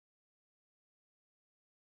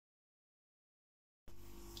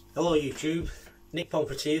Hello YouTube, Nick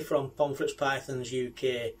Pomfrets here from Pomfrets Pythons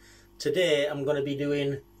UK. Today I'm going to be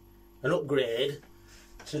doing an upgrade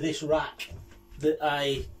to this rack that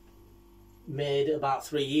I made about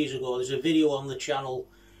 3 years ago. There's a video on the channel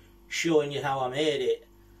showing you how I made it.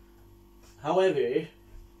 However,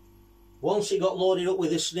 once it got loaded up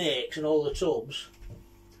with the snakes and all the tubs,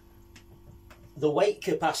 the weight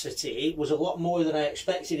capacity was a lot more than I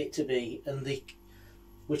expected it to be, and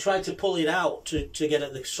we tried to pull it out to get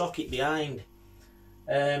at the socket behind,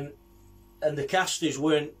 and the casters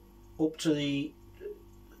weren't heavy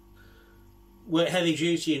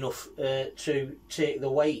duty enough to take the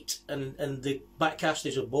weight, and the back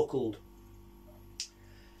casters are buckled.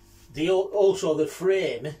 Also the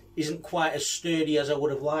frame isn't quite as sturdy as I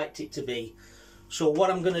would have liked it to be. So what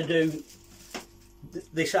I'm going to do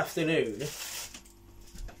this afternoon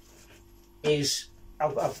is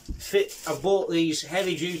I've bought these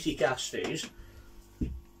heavy duty casters,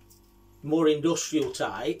 more industrial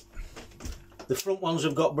type. The front ones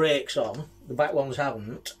have got brakes on, the back ones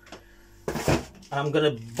haven't. I'm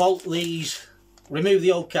going to bolt these, remove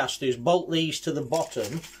the old casters, bolt these to the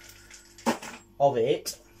bottom of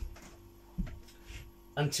it,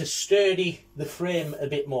 and to sturdy the frame a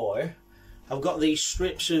bit more, I've got these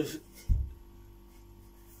strips of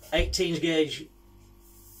 18 gauge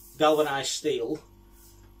galvanised steel,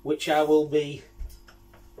 which I will be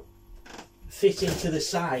fitting to the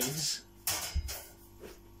sides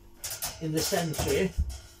in the centre.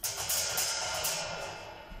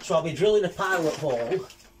 So I'll be drilling a pilot hole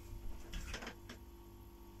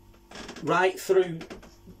right through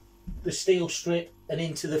the steel strip and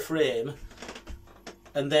into the frame,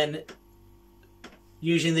 and then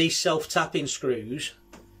using these self-tapping screws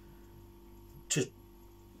to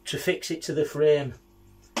fix it to the frame.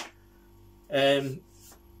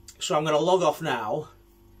 So I'm going to log off now,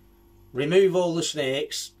 remove all the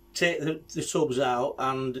snakes, take the tubs out,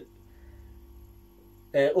 and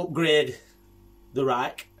upgrade the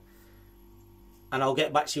rack, and I'll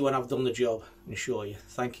get back to you when I've done the job and show you.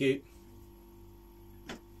 Thank you.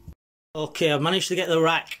 Okay, I've managed to get the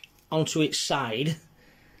rack onto its side.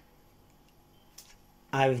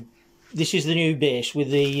 This is the new base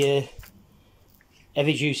with the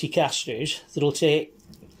heavy duty casters that'll take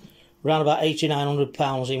around about 8,900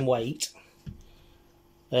 pounds in weight.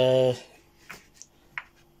 I've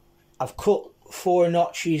cut 4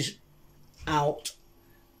 notches out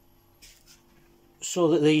so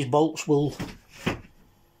that these bolts will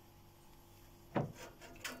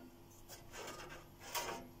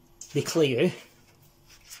be clear,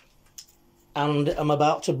 and I'm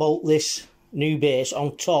about to bolt this new base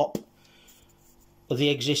on top of the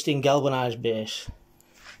existing galvanised base.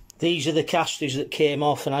 These are the casters that came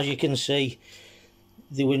off, and as you can see,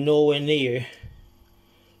 they were nowhere near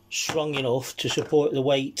strong enough to support the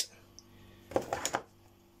weight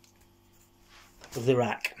of the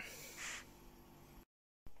rack.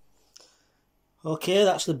 Okay,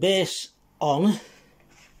 that's the base on,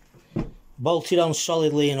 bolted on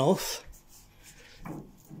solidly enough,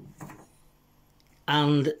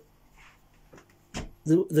 and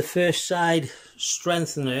the first side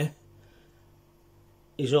strengthener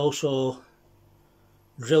is also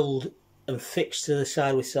drilled and fixed to the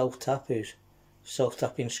side with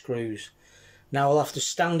self-tapping screws. Now I'll have to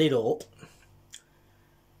stand it up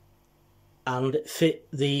and fit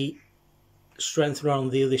the strengthener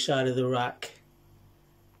on the other side of the rack.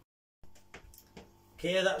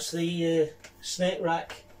 Okay, that's the snake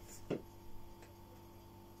rack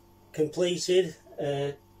completed,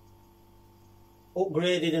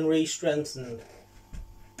 upgraded and re-strengthened.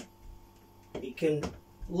 It can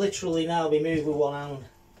literally now be moved with one hand.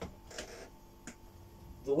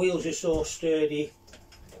 The wheels are so sturdy,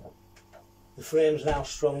 the frame's now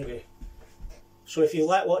stronger. So if you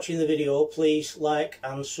like watching the video, please like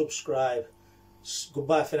and subscribe.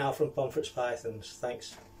 Goodbye for now from Pomfrets Pythons.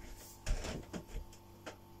 Thanks.